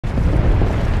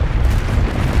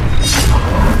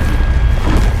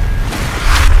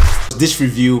this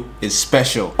review is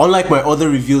special. Unlike my other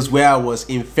reviews where I was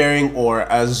inferring or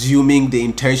assuming the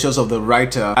intentions of the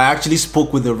writer, I actually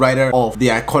spoke with the writer of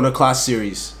the Iconoclast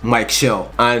series, Mike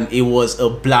Shel, and it was a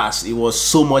blast. It was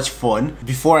so much fun.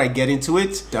 Before I get into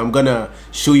it, I'm gonna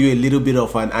show you a little bit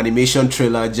of an animation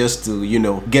trailer just to, you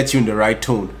know, get you in the right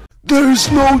tone. There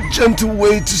is no gentle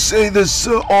way to say this,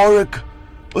 Sir Auric.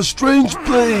 A strange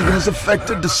plague has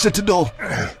affected the citadel,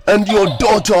 and your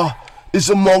daughter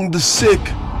is among the sick.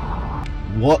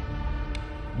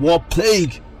 What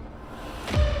plague?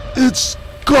 It's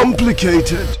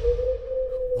complicated.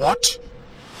 What?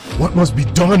 What must be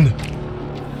done?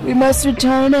 We must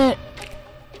return it.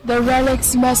 The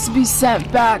relics must be sent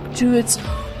back to its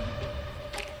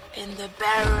in the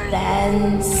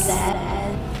Barrowlands.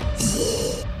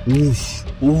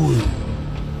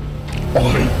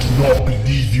 I do not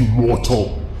believe you,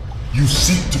 mortal. You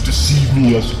seek to deceive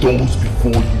me as those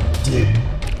before you did.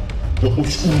 The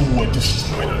Ushu were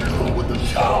destroyed along with the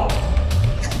Shao.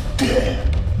 You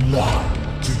dare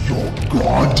lie to your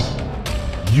god?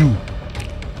 You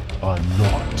are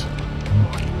not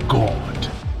my god.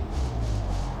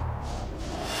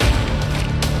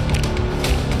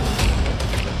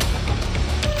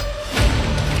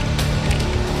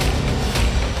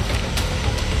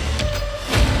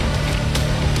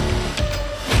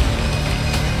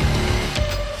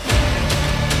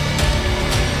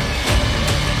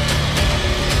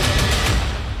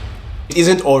 It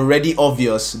isn't already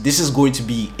obvious, this is going to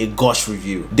be a Gush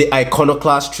review. The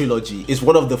Iconoclast Trilogy is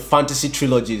one of the fantasy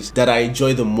trilogies that I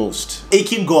enjoy the most.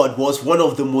 Aching God was one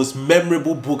of the most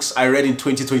memorable books I read in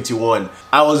 2021.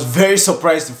 I was very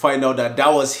surprised to find out that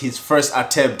that was his first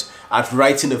attempt at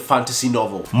writing a fantasy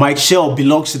novel. Mike Shel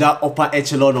belongs to that upper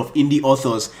echelon of indie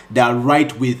authors that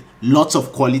write with lots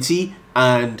of quality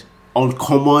and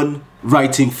uncommon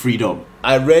writing freedom.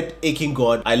 I read Aching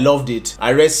God, I loved it.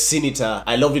 I read Sinita,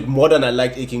 I loved it more than I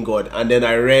liked Aching God. And then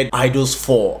I read Idols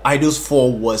 4. Idols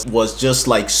 4 was just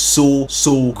like so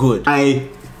good. I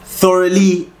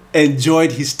thoroughly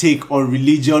enjoyed his take on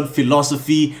religion,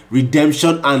 philosophy,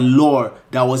 redemption, and lore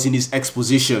that was in his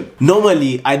exposition.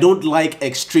 Normally, I don't like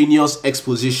extraneous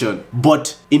exposition,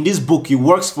 but in this book, it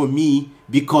works for me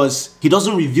because he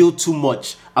doesn't reveal too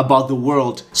much about the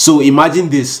world. So imagine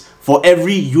this. For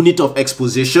every unit of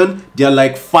exposition, there are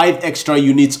like 5 extra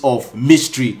units of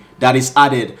mystery that is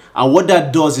added. And what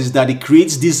that does is that it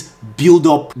creates this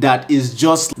build-up that is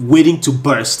just waiting to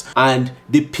burst. And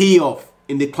the payoff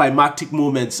in the climactic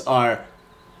moments are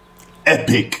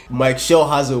epic. Mike Shel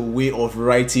has a way of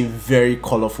writing very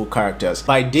colorful characters.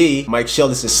 By day, Mike Shel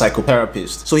is a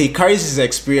psychotherapist. So he carries his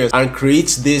experience and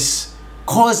creates this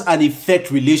cause and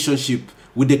effect relationship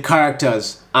with the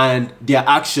characters and their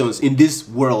actions in this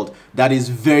world that is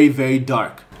very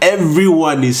dark.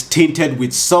 Everyone is tainted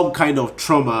with some kind of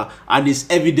trauma and is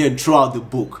evident throughout the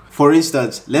book. For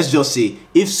instance, let's just say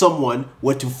if someone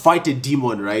were to fight a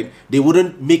demon, right, they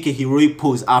wouldn't make a heroic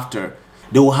pose after.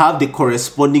 They will have the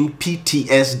corresponding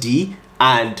PTSD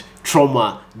and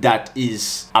trauma that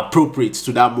is appropriate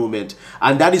to that moment,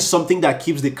 and that is something that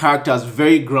keeps the characters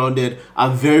very grounded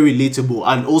and very relatable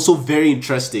and also very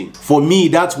interesting. For me,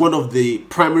 that's one of the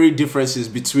primary differences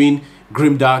between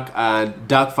Grimdark and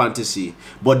dark fantasy,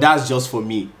 but that's just for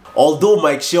me. Although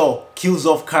Mike Shel kills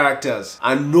off characters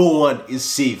and no one is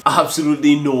safe,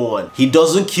 absolutely no one, he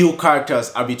doesn't kill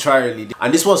characters arbitrarily,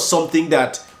 and this was something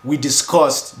that we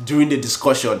discussed during the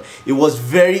discussion. It was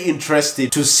very interesting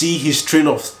to see his train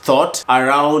of thought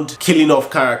around killing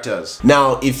off characters.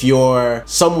 Now, if you're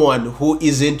someone who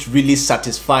isn't really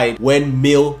satisfied when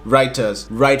male writers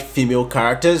write female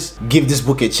characters, give this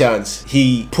book a chance.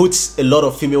 He puts a lot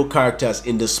of female characters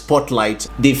in the spotlight.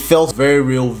 They felt very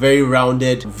real, very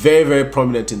rounded, very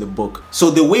prominent in the book.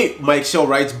 So the way Mike Shel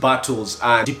writes battles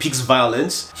and depicts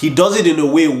violence, he does it in a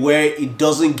way where it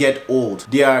doesn't get old.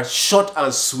 They are short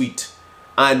and sweet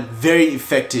and very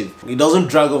effective. It doesn't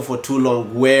drag on for too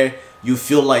long where you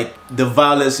feel like the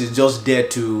violence is just there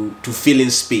to fill in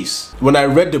space. When I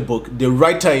read the book, the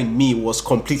writer in me was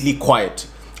completely quiet.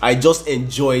 I just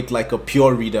enjoyed like a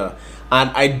pure reader, and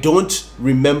I don't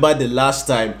remember the last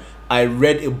time I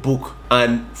read a book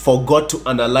and forgot to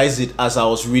analyze it as I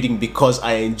was reading because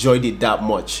I enjoyed it that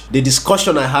much. The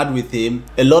discussion I had with him,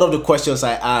 a lot of the questions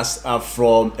I asked are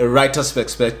from a writer's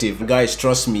perspective. Guys,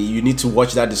 trust me, you need to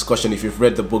watch that discussion if you've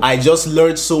read the book. I just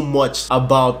learned so much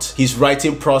about his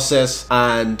writing process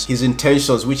and his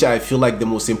intentions, which I feel like the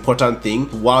most important thing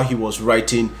while he was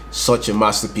writing such a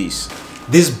masterpiece.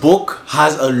 This book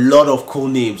has a lot of cool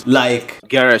names like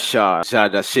Gerashar,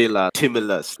 Jadashela,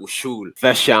 Timulus, Ushul,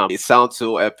 Vesham. It sounds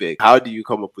so epic. How do you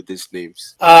come up with these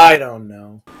names? I don't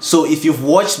know. So if you've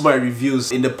watched my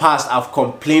reviews in the past, I've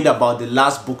complained about the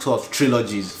last books of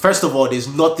trilogies. First of all,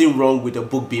 there's nothing wrong with a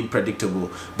book being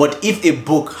predictable. But if a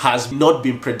book has not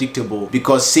been predictable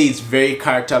because say it's very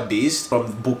character based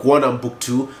from book 1 and book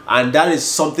 2, and that is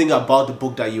something about the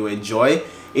book that you enjoy,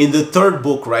 in the third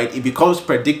book, right, it becomes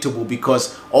predictable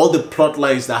because all the plot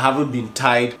lines that haven't been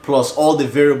tied plus all the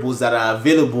variables that are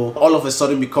available all of a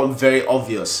sudden become very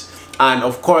obvious. And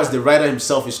of course, the writer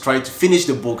himself is trying to finish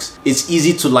the books. It's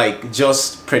easy to like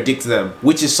just predict them,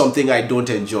 which is something I don't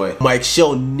enjoy. Mike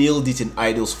Shel nailed it in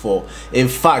Idols 4. In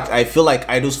fact, I feel like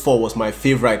Idols 4 was my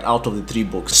favorite out of the 3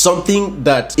 books. Something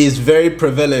that is very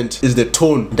prevalent is the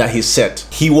tone that he set.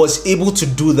 He was able to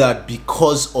do that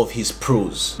because of his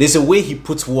prose. There's a way he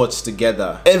puts words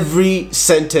together. Every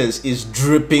sentence is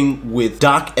dripping with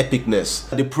dark epicness.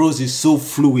 The prose is so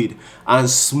fluid and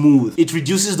smooth. It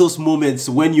reduces those moments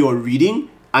when you're reading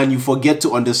and you forget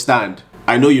to understand.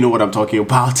 I know you know what I'm talking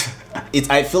about.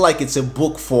 I feel like it's a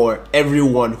book for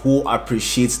everyone who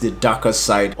appreciates the darker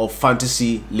side of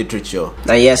fantasy literature.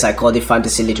 Now yes, I call it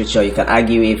fantasy literature. You can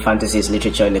argue if fantasy is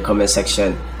literature in the comment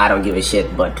section. I don't give a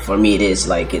shit, but for me it is.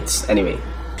 Like, it's anyway.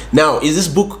 Now, is this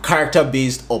book character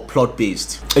based or plot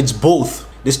based? It's both.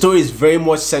 The story is very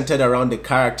much centered around the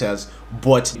characters,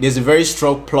 but there's a very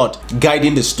strong plot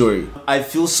guiding the story. I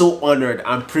feel so honored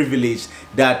and privileged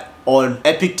that on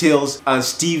Epictalez and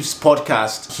Steve's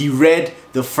podcast, he read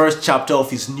the first chapter of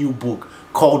his new book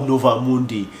called Nova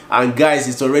Mundi, and guys,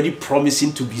 it's already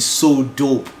promising to be so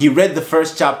dope. He read the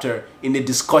first chapter in a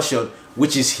discussion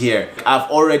which is here.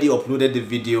 I've already uploaded the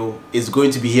video. It's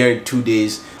going to be here in 2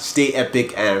 days. Stay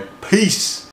epic and peace.